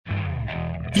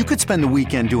You could spend the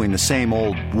weekend doing the same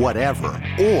old whatever,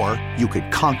 or you could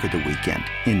conquer the weekend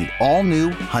in the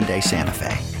all-new Hyundai Santa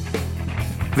Fe.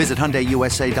 Visit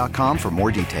HyundaiUSA.com for more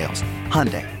details.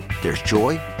 Hyundai, there's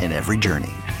joy in every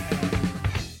journey.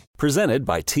 Presented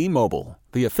by T-Mobile,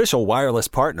 the official wireless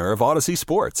partner of Odyssey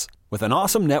Sports. With an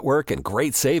awesome network and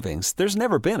great savings, there's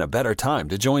never been a better time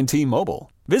to join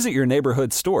T-Mobile. Visit your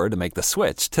neighborhood store to make the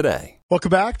switch today. Welcome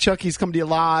back. Chucky's coming to you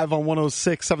live on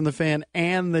 106.7 The Fan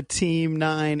and the Team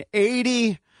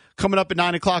 980. Coming up at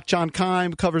 9 o'clock, John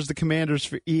Keim covers the Commanders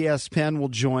for ESPN, will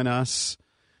join us.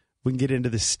 We can get into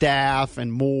the staff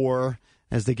and more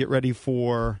as they get ready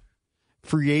for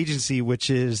free agency, which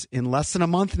is in less than a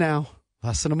month now.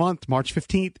 Less than a month. March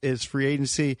 15th is free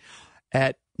agency.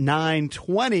 At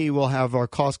 9:20, we'll have our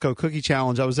Costco Cookie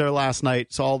Challenge. I was there last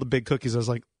night, saw all the big cookies. I was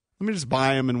like, let me just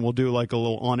buy them and we'll do like a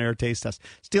little on-air taste test.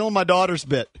 Stealing my daughter's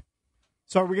bit.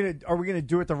 So are we gonna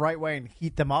do it the right way and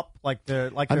heat them up I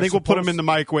think we'll put them in the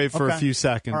microwave for a few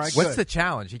seconds. All right, What's the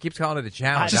challenge? He keeps calling it a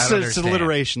challenge. It's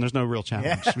alliteration. There's no real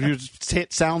challenge.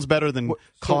 It sounds better than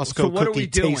Costco cookie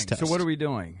taste test. So what are we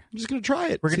doing? I'm just going to try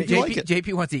it. We're gonna like it.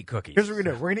 JP wants to eat cookies. Here's what we're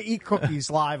gonna do. We're gonna eat cookies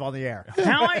live on the air.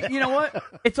 You know what?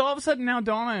 It's all of a sudden now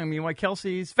dawning on me why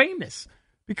Kelsey's famous.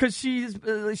 Because she's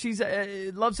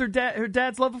loves her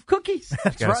dad's love of cookies.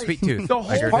 That's right. Sweet tooth. The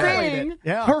whole thing,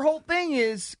 her whole thing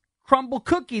is crumble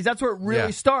cookies. That's where it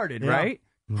really started, right?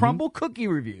 Mm-hmm. Crumble cookie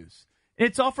reviews.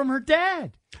 It's all from her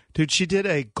dad. Dude, she did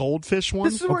a goldfish one.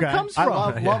 This is where it comes from.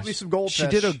 I love me some goldfish. She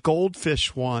did a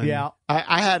goldfish one. Yeah.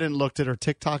 I hadn't looked at her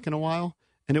TikTok in a while,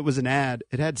 and it was an ad.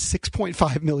 It had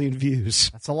 6.5 million views.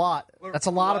 That's a lot. That's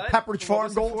a lot of Pepperidge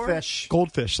Farm goldfish.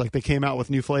 Goldfish, like they came out with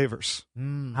new flavors.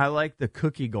 I like the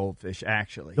cookie goldfish,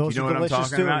 actually. Those you know are what I'm delicious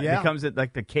talking too, about? yeah. It comes at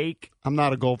like the cake. I'm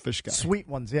not a goldfish guy. Sweet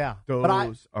ones, yeah. Those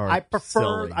I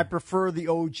prefer silly. I prefer the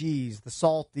OGs, the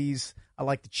salties. I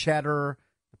like the cheddar,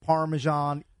 the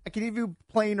Parmesan. I can even do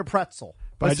plain or pretzel.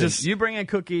 But Listen, you bring in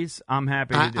cookies, I'm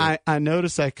happy to do it. I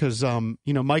noticed that because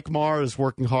Mike Marr is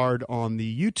working hard on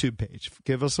the YouTube page.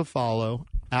 Give us a follow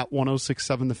at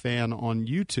 106.7 The Fan on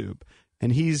YouTube.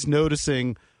 And he's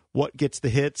noticing what gets the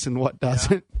hits and what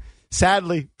doesn't. Yeah.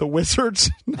 Sadly, the Wizards,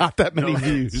 not that many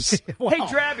views. Wow. Hey,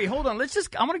 Drabby, hold on. I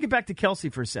want to get back to Kelsey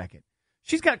for a second.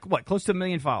 She's got, close to 1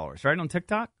 million followers, right, on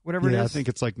TikTok? Whatever it is? Yeah, I think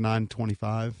it's like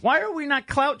 925. Why are we not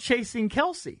clout chasing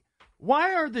Kelsey?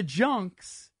 Why are the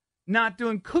junks not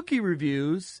doing cookie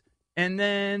reviews and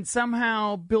then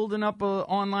somehow building up an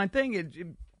online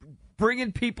thing,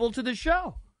 bringing people to the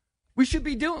show? We should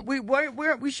be doing.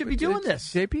 We should be doing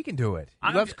this. JP can do it.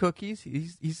 He loves cookies.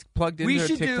 He's plugged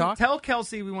into TikTok. Tell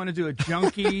Kelsey we want to do a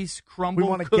Junkies crumble. We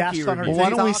want to cookie guest on her review. Well, why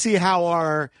don't we see how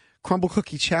our crumble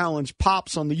cookie challenge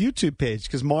pops on the YouTube page?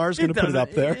 Because Mars going to put it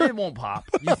up there. It won't pop.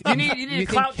 You need to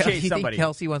clout chase somebody. You think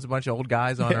Kelsey wants a bunch of old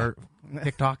guys on her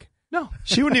TikTok? No,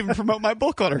 she wouldn't even promote my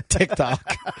book on her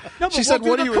TikTok. No, but she said,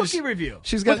 "What do you cookie review?"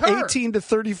 She's got 18 to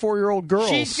 34-year-old girls.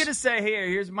 She's gonna say,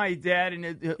 "Here's my dad and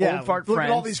old fart look friends."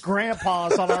 At all these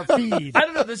grandpas on our feed. I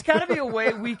don't know. There's got to be a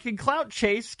way we can clout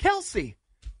chase Kelsey.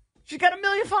 She's got 1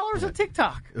 million followers on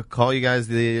TikTok. We'll call you guys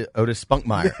the Otis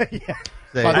Spunkmeyer.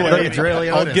 By the way, it's really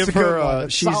I'll Otis. give her.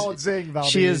 Solid zing,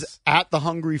 Valdez. She is at the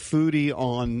Hungry Foodie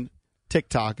on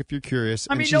TikTok, if you're curious.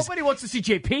 I mean, nobody wants to see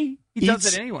JP. He does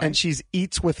it anyway. And she's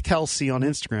Eats with Kelsey on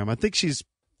Instagram. I think she's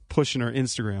pushing her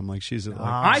Instagram like she's at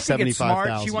I think it's smart.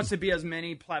 75,000. She wants to be as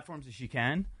many platforms as she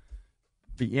can.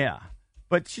 But yeah.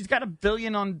 But she's got 1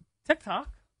 billion on TikTok.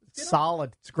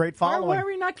 Solid. It's a great following. Why are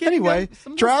we not getting Anyway,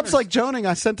 some Drab's listeners? like joning.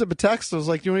 I sent him a text. I was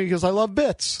like, he goes, I love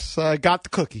bits. So I got the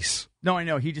cookies. No, I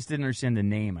know. He just didn't understand the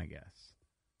name, I guess.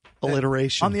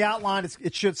 Alliteration. On the outline,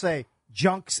 it should say,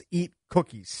 Junks Eat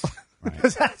Cookies.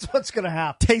 Because that's what's going to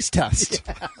happen. Taste test.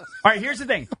 Yeah. All right, here's the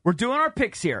thing. We're doing our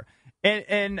picks here.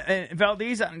 And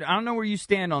Valdez, I don't know where you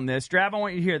stand on this. Drab, I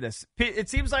want you to hear this. It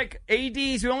seems like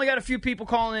ADs, we only got a few people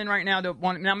calling in right now.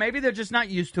 Now, maybe they're just not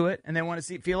used to it, and they want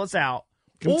to feel us out.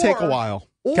 It can take a while.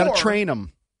 Got to train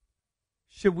them.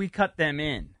 Should we cut them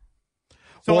in?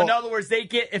 So, in other words, they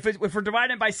get if we're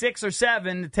dividing by 6 or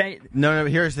 7. No.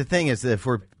 Here's the thing: is that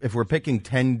if we're picking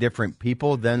 10 different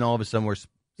people, then all of a sudden we're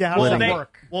how does that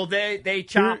work? Well, they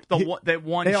chop the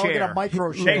one they share. All get a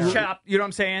micro share. They chop. You know what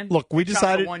I'm saying? Look, we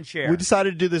decided one share. We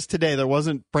decided to do this today. There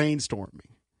wasn't brainstorming.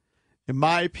 In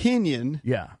my opinion,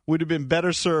 would have been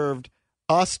better served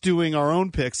us doing our own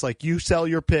picks. Like you sell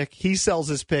your pick, he sells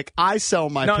his pick, I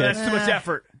sell my pick. No, that's too much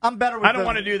effort. I'm better. With I don't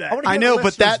want to do that. I know,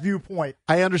 but that viewpoint.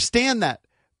 I understand that,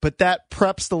 but that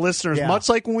preps the listeners. Much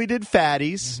like when we did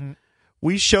Fatties. Mm-hmm.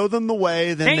 We show them the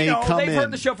way, then they come in. They've heard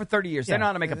the show for 30 years. They know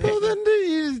how to make a pick. Well,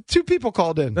 then 2 people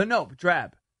called in. But no,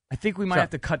 Drab, I think we might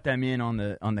have to cut them in on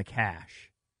the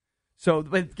cash. So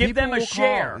but give People them a will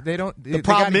share. call. They don't. The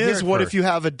problem is, what if you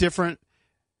have a different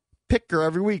picker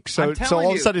every week? So I'm telling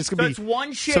all of you. a sudden it's going to be it's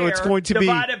one share. So it's going to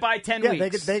divided by 10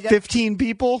 weeks. They get 15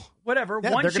 people. Whatever. Yeah,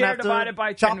 one they're gonna share have to divided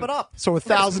by 10 chop it up. So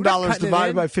 $1,000 cutting it divided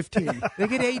in. by 15. They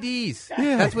get ADs.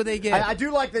 That's what they get. I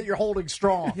do like that you're holding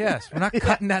strong. Yes, we're not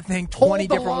cutting that thing Hold 20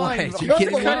 the different line. ways. Hold You're the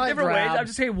kidding me? Cut it line, different ways. Brad. I'm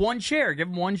just saying one share. Give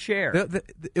them one share.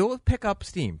 It will pick up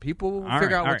steam. People will All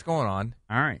figure right, out all what's right. going on.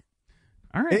 All right.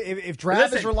 All right. If Drab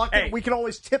is Listen, reluctant, hey. we can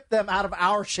always tip them out of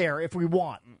our share if we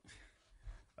want.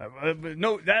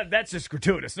 No, that's just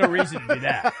gratuitous. No reason to do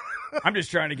that. I'm just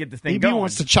trying to get the thing Maybe going. he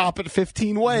wants to chop it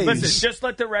 15 ways. Listen, just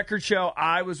let the record show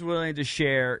I was willing to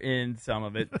share in some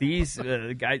of it. These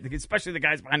guys, especially the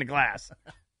guys behind the glass,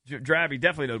 Drabby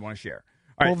definitely doesn't want to share.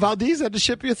 All right. Well, Valdez had to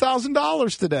ship you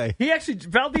 $1,000 today.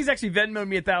 Valdez actually Venmoed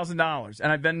me $1,000,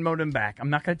 and I Venmoed him back. I'm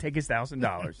not going to take his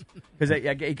 $1,000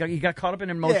 because he got caught up in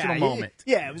an emotional moment.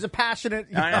 Yeah, it was a passionate.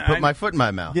 I put my foot in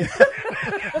my mouth. It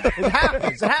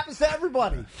happens. It happens to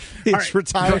everybody. He's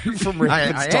retiring from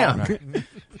Ravens I talk. am.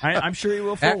 I'm sure he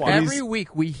will for a while. Every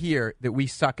week we hear that we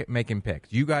suck at making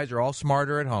picks. You guys are all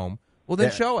smarter at home. Well,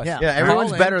 then show us. Yeah. Yeah, everyone's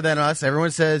Call in. better than us.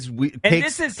 Everyone says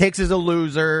this is- Takes is a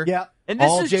loser. Yeah. And this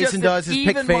All is Jason just does an is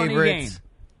pick even money favorites. game.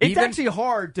 It's Even- actually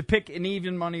hard to pick an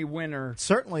even money winner.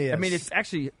 Certainly is. I mean,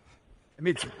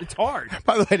 it's hard.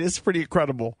 By the way, it is pretty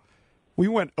incredible. We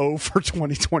went 0 for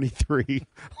 2023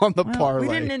 on the parlay.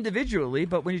 We didn't individually,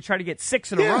 but when you try to get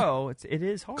 6 in a row, it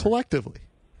is hard. collectively.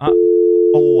 I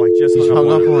just Hung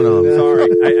up on him.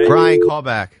 Sorry. Brian, call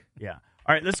back. Yeah.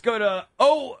 All right, let's go to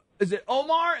is it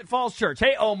Omar at Falls Church?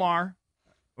 Hey, Omar.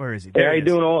 Where is he? Hey, There how he you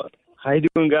is. doing? How you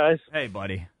doing, guys? Hey,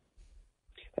 buddy.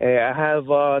 Hey, I have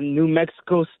New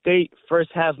Mexico State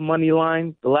first half money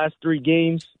line. The last 3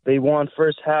 games they won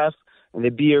first half, and they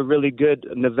beat a really good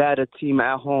Nevada team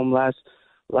at home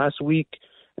last week,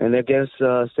 and against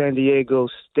San Diego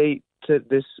State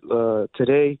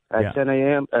today at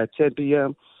 10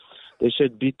 p.m. They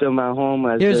should beat them at home.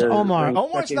 Here's they're Omar. ranked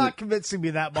Omar's second. not convincing me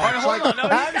that much. Hold on. No,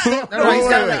 Wait, he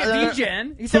sounds wait, like a wait.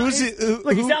 DJ. He sounds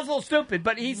a little stupid,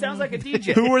 but he sounds like a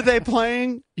DJ. Who are they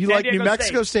playing? You San like New Diego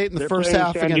Mexico State. State in the They're first playing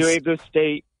half San against Diego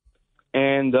State,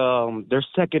 and they're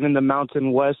second in the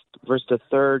Mountain West versus the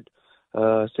third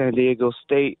San Diego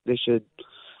State.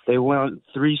 They won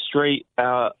 3 straight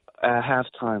at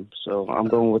halftime, so I'm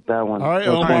going with that one. All right,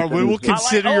 Omar, we will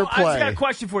consider your I just got play. a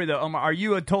question for you, though, Omar. Are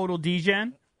you a total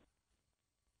DJ?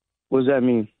 What does that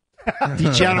mean?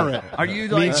 Degenerate. Are you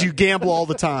like? Means you gamble all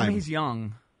the I time. mean, he's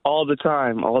young. All the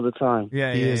time.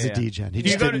 Yeah, He is a DJ. He Do you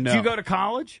just go to, didn't know. do you go to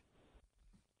college?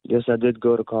 Yes, I did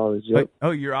go to college. Yep.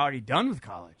 Oh, you're already done with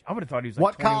college. I would have thought he was like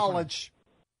What 21. college?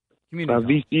 Community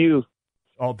college. VCU.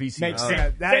 Oh, BC. Makes Okay.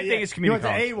 sense. Same thing as community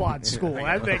college. You went to A1 school.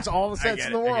 That makes all the sense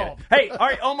in the I get world. it. Hey, all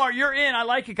right, Omar, you're in. I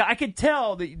like it. I could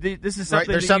tell that this is Right,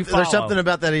 something there's that you something. There's follow. something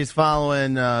about that he's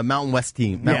following Mountain West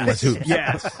team. Mountain West hoops.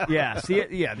 Yes. See,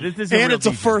 this is And real it's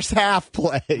a DJ. first half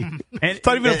play. And- It's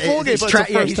not even a full game, He's, but it's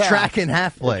a first he's half. tracking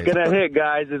half plays. It's gonna hit,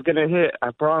 guys. It's gonna hit.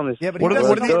 I promise. Yeah, but What he are the-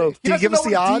 doesn't what are know- the- he can you give us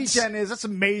doesn't know the what odds? D-Gen is. That's a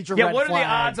major Yeah, red what are the flag.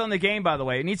 odds on the game, by the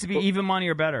way? It needs to be even money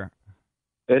or better.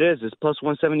 It is. It's plus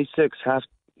 176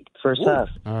 first half.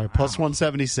 All right, plus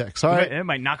 176. All right. It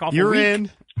might knock off a You're week.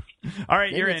 in. All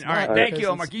right, you're in. All right, thank you,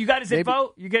 Omar. You got his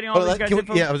info? You getting all these guys'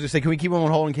 info? Yeah, I was going to say, can we keep him on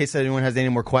hold in case anyone has any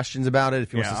more questions about it?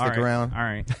 If he wants to all stick right. around, All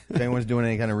right. if anyone's doing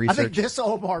any kind of I research. think this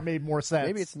Omar made more sense.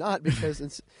 Maybe it's not because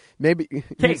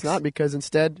it's not because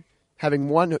instead having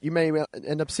one, you may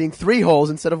end up seeing 3 holes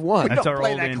instead of one. That's don't our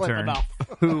play old that clip intern, enough.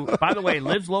 who, by the way,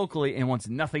 lives locally and wants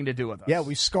nothing to do with us. Yeah,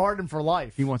 we scarred him for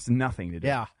life. He wants nothing to do.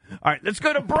 Yeah. All right, let's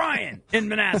go to Brian in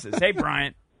Manassas. Hey,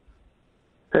 Brian.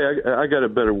 Hey, I got a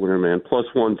better winner, man. Plus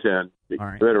 110. All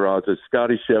right. Better odds. It's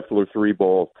Scotty Scheffler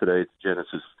 3-ball today at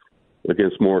Genesis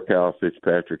against Morikawa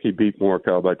Fitzpatrick. He beat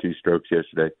Morikawa by 2 strokes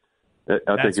yesterday.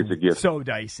 I think it's a gift. So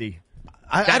dicey.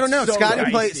 I don't know. so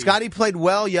dicey. Scotty played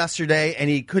well yesterday, and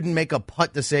he couldn't make a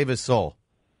putt to save his soul.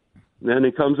 And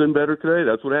he comes in better today.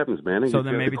 That's what happens, man. So He's then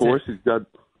got maybe the course. He's got.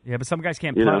 Yeah, but some guys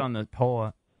can't You putt know. on the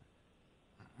hole.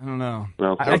 I don't know.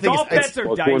 Well, I think golf it's- bets are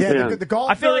plus dicey. 110. Yeah, the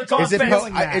golf I feel like golf Is it bets.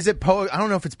 Poa? I don't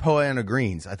know if it's Poa and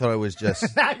Greens. I thought it was just.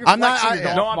 I'm not.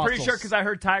 No, I'm pretty sure because I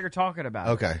heard Tiger talking about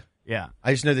it. Okay. Yeah.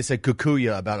 I just know they said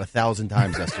Kukuya about 1,000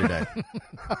 times yesterday.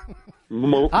 I don't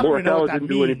even know what Morikawa that didn't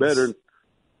do any means. better.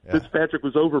 Fitzpatrick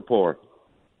was over par.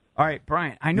 All right,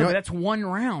 Brian. I know You know but that's one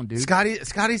round, dude.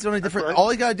 Scotty's on a different. right. All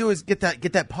he got to do is get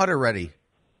that putter ready.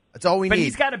 That's all we But need.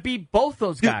 he's got to beat both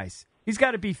those guys. He's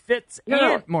got to be Fitz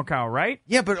and Morikawa, right?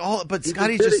 Yeah, but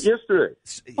Scotty He did just it yesterday.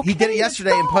 he did it Okay,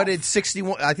 yesterday and putted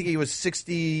 61. I think he was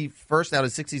 61st out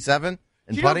of 67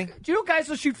 in putting. Do you know guys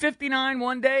will shoot 59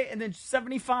 one day and then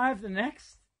 75 the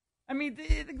next? I mean,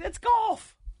 that's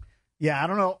golf. Yeah, I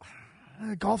don't know.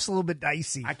 Golf's a little bit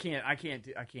dicey. I can't.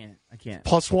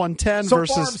 Plus 110 so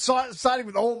versus. far, I'm siding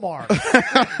with Omar. And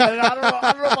I don't know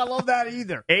if I love that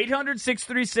either.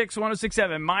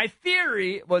 800-636-1067. My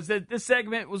theory was that this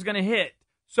segment was going to hit.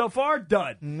 So far,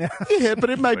 dud. It hit, but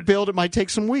it might build. It might take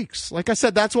some weeks. Like I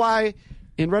said, that's why,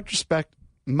 in retrospect,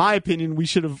 my opinion, we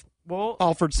should have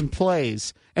offered some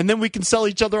plays. And then we can sell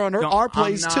each other on our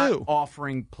plays, I'm not too.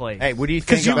 offering plays. Hey, what do you think?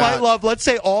 Because you might love, let's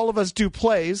say all of us do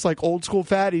plays, like old school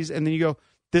fatties, and then you go,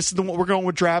 this is the one we're going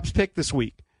with Drab's pick this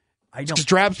week. Because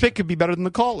Drab's pick could be better than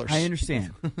the callers. I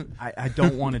understand. I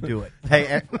don't want to do it.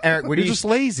 Hey, Eric, You're just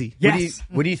lazy. Yes.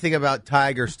 What do you think about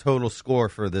Tiger's total score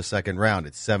for the second round?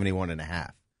 It's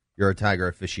 71.5. You're a Tiger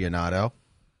aficionado.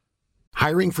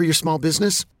 Hiring for your small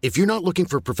business? If you're not looking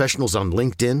for professionals on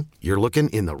LinkedIn, you're looking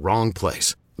in the wrong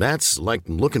place. That's like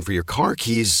looking for your car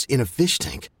keys in a fish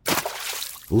tank.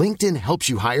 LinkedIn helps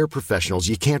you hire professionals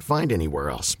you can't find anywhere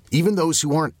else, even those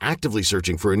who aren't actively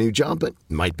searching for a new job but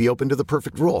might be open to the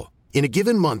perfect role. In a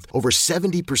given month, over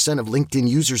 70% of LinkedIn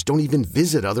users don't even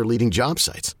visit other leading job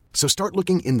sites. So start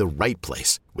looking in the right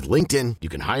place. With LinkedIn, you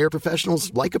can hire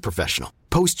professionals like a professional.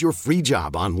 Post your free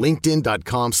job on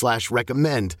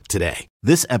linkedin.com/recommend today.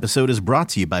 This episode is brought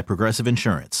to you by Progressive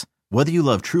Insurance. Whether you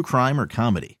love true crime or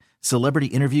comedy, celebrity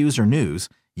interviews or news,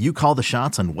 you call the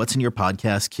shots on what's in your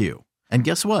podcast queue. And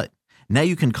guess what? Now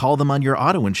you can call them on your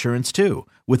auto insurance too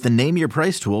with the Name Your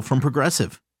Price tool from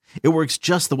Progressive. It works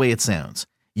just the way it sounds.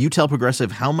 You tell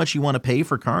Progressive how much you want to pay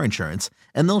for car insurance,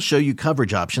 and they'll show you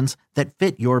coverage options that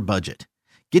fit your budget.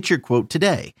 Get your quote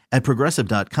today at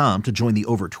Progressive.com to join the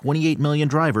over 28 million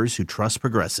drivers who trust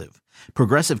Progressive.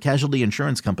 Progressive Casualty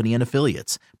Insurance Company and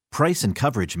Affiliates. Price and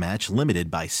coverage match limited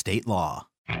by state law.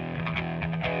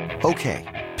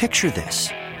 Okay, picture this.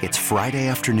 It's Friday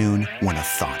afternoon when a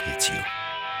thought hits you.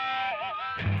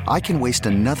 I can waste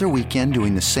another weekend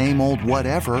doing the same old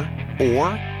whatever, or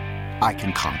I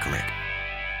can conquer it.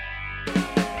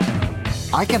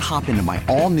 I can hop into my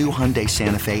all-new Hyundai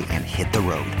Santa Fe and hit the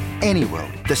road. Any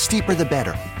road. The steeper, the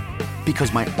better.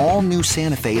 Because my all-new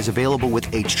Santa Fe is available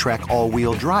with H-Track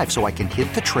all-wheel drive, so I can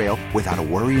hit the trail without a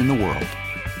worry in the world.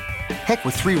 Heck,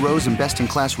 with 3 rows and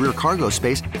best-in-class rear cargo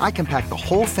space, I can pack the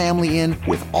whole family in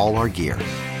with all our gear.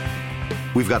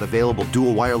 We've got available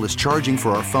dual wireless charging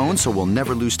for our phones, so we'll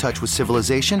never lose touch with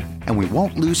civilization, and we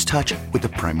won't lose touch with the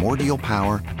primordial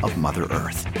power of Mother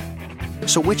Earth.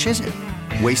 So which is it?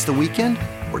 Waste the weekend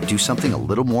or do something a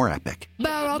little more epic?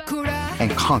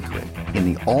 And conquer it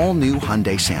in the all-new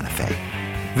Hyundai Santa Fe.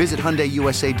 Visit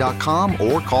HyundaiUSA.com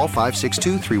or call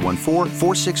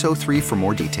 562-314-4603 for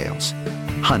more details.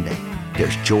 Hyundai,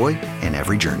 there's joy in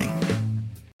every journey.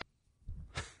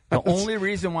 The only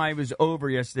reason why he was over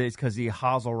yesterday is because he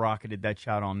hosel rocketed that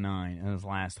shot on 9 in his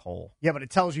last hole. Yeah, but it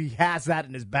tells you he has that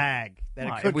in his bag. That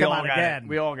it could come out again.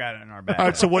 We all got it in our bag. All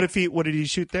right, so what did he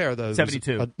shoot there, though?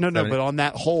 72. No, but on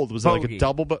that hole, was it like a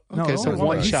double? Okay, so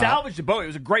one he shot. salvaged the bogey. It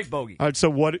was a great bogey. All right, so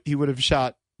what he would have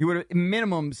shot? He would have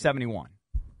minimum 71.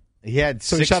 He had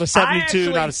he shot a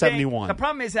 72, not a 71. The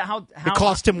problem is that how it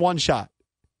cost him one shot.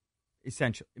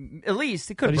 Essentially, at least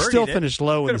he could have. But he still finished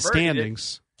low in the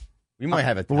standings. We might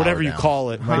have a tower whatever down. You call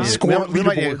it. We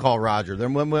might need to call Roger.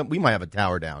 Then we might have a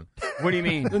tower down. What do you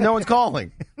mean? No one's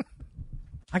calling.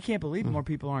 I can't believe more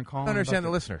people aren't calling. I don't understand the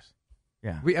listeners.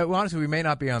 Yeah. Honestly, we may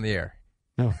not be on the air.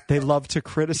 No, they love to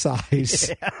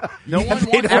criticize. No one wants to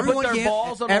put their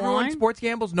balls on the everyone line. sports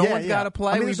gambles. No one's got to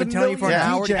play. We've been telling you for an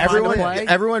hour.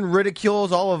 Everyone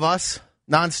ridicules all of us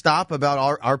nonstop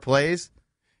about our plays.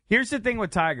 Here's the thing with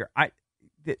Tiger.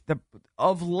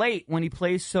 Of late, when he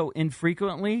plays so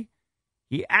infrequently,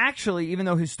 he actually, even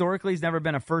though historically he's never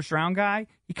been a first-round guy,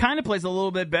 he kind of plays a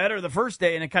little bit better the first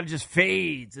day, and it kind of just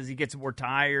fades as he gets more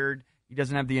tired. He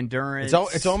doesn't have the endurance.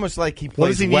 It's almost like he plays What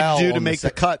does he well need to do to make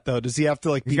the cut, though? Does he have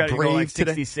to be brave go like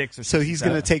today? 66 or 67. So he's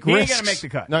going to take risks. risks. He ain't going to make the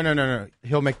cut. No.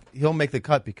 He'll make the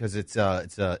cut because it's an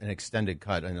extended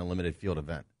cut in a limited field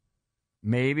event.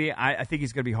 Maybe. I think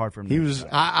he's going to be hard for him. He was.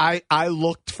 I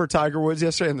looked for Tiger Woods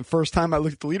yesterday, and the first time I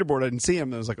looked at the leaderboard, I didn't see him.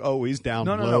 And I was like, oh, he's down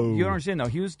low. No. You don't understand, though.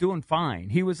 He was doing fine.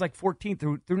 He was like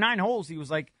 14th through 9 holes. He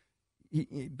was like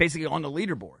basically on the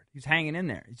leaderboard. He was hanging in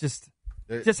there. He just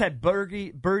had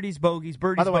birdies, bogeys.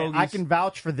 By the way, I can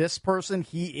vouch for this person.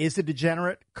 He is a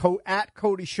degenerate. At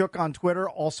Cody Shook on Twitter,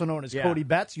 also known as Cody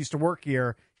Betts, used to work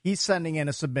here. He's sending in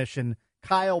a submission.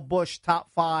 Kyle Busch,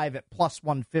 top 5 at plus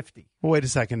 150. Wait a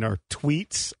second. Are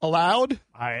tweets allowed?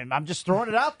 I'm just throwing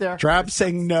it out there. Drab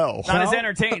saying no. It's not as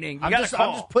entertaining. I'm just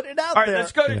putting it out there. All right,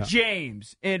 let's go to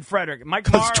James in Frederick. Mike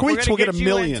Because Marr, tweets will get a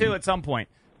million. too at some point.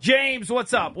 James,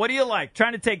 what's up? What do you like?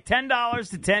 Trying to take $10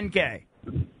 to $10K.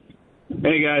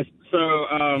 Hey, guys.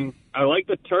 So I like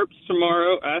the Terps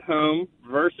tomorrow at home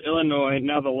versus Illinois.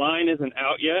 Now, the line isn't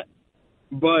out yet,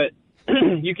 but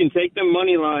you can take them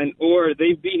money line, or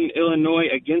they've beaten Illinois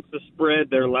against the spread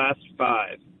their last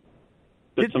 5.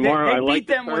 So tomorrow, they I beat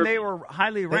them when they were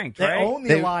highly ranked, They right? own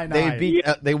the Illini.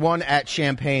 They won at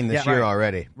Champaign this year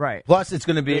already. Right. Plus, it's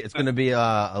going to be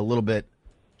a little bit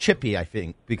chippy, I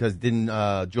think, because didn't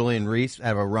Julian Reese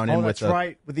have a run-in with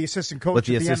with the assistant coach with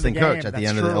the assistant coach at the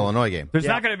end of the Illinois game? There's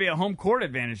not going to be a home court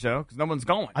advantage, though, because no one's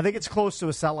going. I think it's close to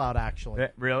a sellout, actually.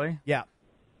 Really? Yeah.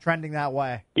 Trending that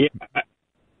way.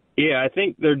 Yeah, I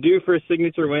think they're due for a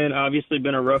signature win. Obviously,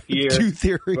 been a rough year. Dew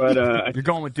theory. But, you're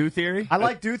going with Dew theory? I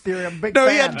like Dew theory. I'm a big No,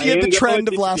 fan. he had the trend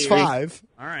of last theory. 5.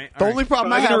 All right. The only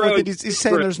problem I have with it is he's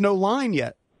saying Correct. there's no line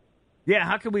yet. Yeah,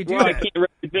 how can we do Well, that?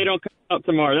 they don't come out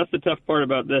tomorrow. That's the tough part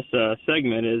about this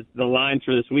segment is the lines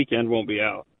for this weekend won't be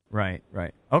out. Right.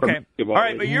 Okay. All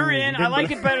right, but you're in. I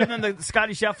like it better than the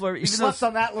Scotty Scheffler. He slept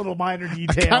on that little minor I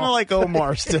detail. kind of like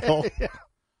Omar still.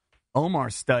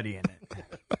 Omar's studying it.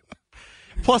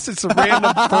 Plus, it's a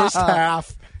random first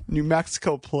half New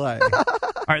Mexico play. All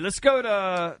right, let's go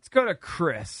to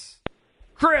Chris.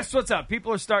 Chris, what's up?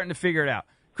 People are starting to figure it out.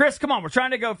 Chris, come on. We're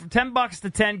trying to go from $10 to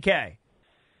 $10K.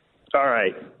 All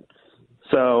right.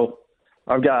 So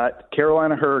I've got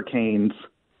Carolina Hurricanes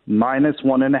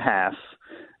 -1.5.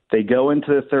 They go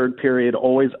into the third period,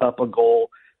 always up a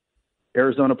goal.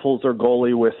 Arizona pulls their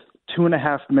goalie with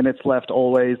 2.5 minutes left,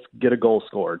 always get a goal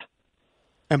scored.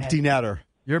 Empty netter.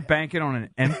 You're banking on an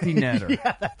empty netter.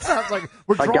 Yeah, that sounds like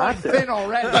we're drawing thin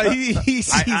already.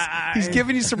 He's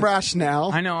giving you some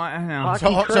rationale. I know.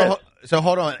 So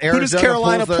hold on. Arizona Who does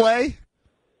Carolina play?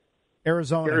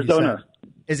 Arizona.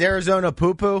 Is Arizona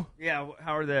poo-poo? Yeah,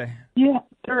 how are they? Yeah,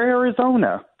 they're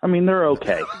Arizona. I mean, they're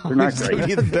okay. They're not great.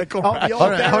 Fill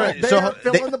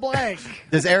in the blank.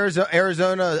 Does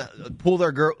Arizona pull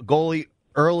their goalie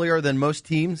earlier than most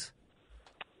teams?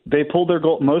 They pulled their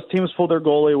goal. Most teams pull their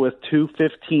goalie with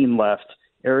 2:15 left.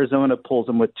 Arizona pulls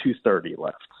them with 2:30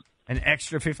 left. An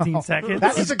extra 15 seconds?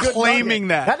 That is a good claiming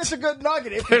nugget. that. That is a good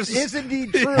nugget. If it is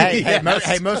indeed true. Hey,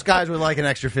 most guys would like an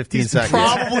extra 15 seconds.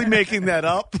 Probably making that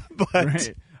up, but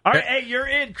right. All right, hey, you're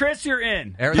in. Chris, you're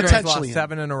in. Arizona has lost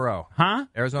 7 in a row. Huh?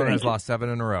 Arizona has lost 7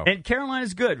 in a row. And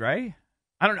Carolina's good, right?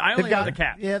 I only know the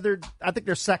Caps. Yeah, I think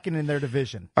they're second in their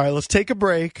division. All right, let's take a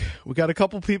break. We got a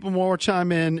couple people more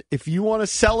chime in. If you want to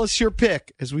sell us your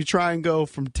pick as we try and go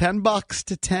from $10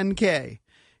 to $10K,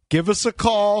 give us a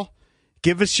call.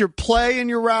 Give us your play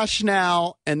and your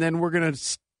rationale, and then we're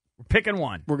picking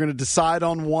one. We're gonna decide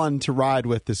on one to ride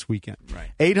with this weekend.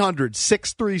 Right.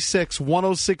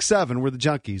 800-636-1067. We're the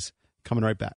Junkies. Coming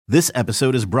right back. This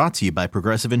episode is brought to you by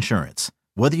Progressive Insurance.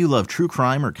 Whether you love true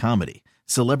crime or comedy,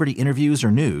 celebrity interviews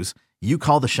or news, you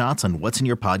call the shots on what's in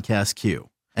your podcast queue.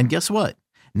 And guess what?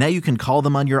 Now you can call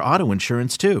them on your auto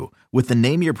insurance too with the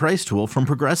Name Your Price tool from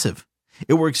Progressive.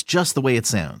 It works just the way it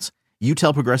sounds. You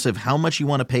tell Progressive how much you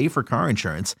want to pay for car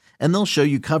insurance, and they'll show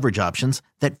you coverage options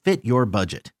that fit your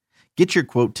budget. Get your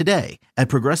quote today at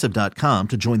Progressive.com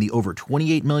to join the over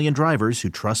 28 million drivers who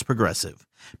trust Progressive.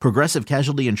 Progressive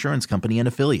Casualty Insurance Company and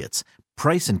Affiliates.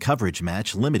 Price and coverage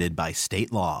match limited by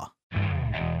state law.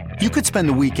 You could spend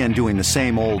the weekend doing the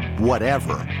same old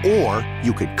whatever, or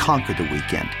you could conquer the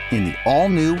weekend in the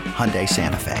all-new Hyundai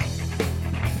Santa Fe.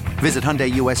 Visit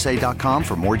HyundaiUSA.com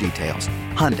for more details.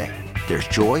 Hyundai. There's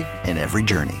joy in every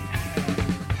journey.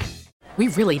 We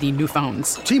really need new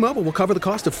phones. T-Mobile will cover the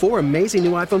cost of 4 amazing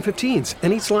new iPhone 15s,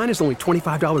 and each line is only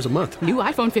 $25 a month. New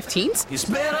iPhone 15s? It's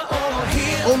better over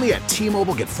here. Only at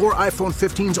T-Mobile, get 4 iPhone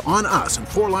 15s on us and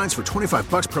 4 lines for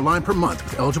 $25 per line per month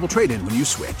with eligible trade-in when you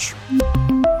switch.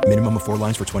 Minimum of 4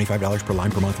 lines for $25 per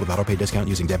line per month with autopay discount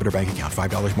using debit or bank account.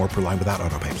 $5 more per line without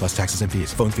autopay, plus taxes and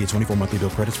fees. Phone fee at 24 monthly bill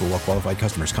credits for well-qualified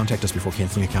customers. Contact us before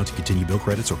canceling account to continue bill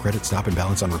credits or credit stop and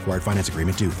balance on required finance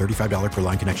agreement due. $35 per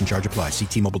line connection charge applies. See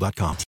T-Mobile.com.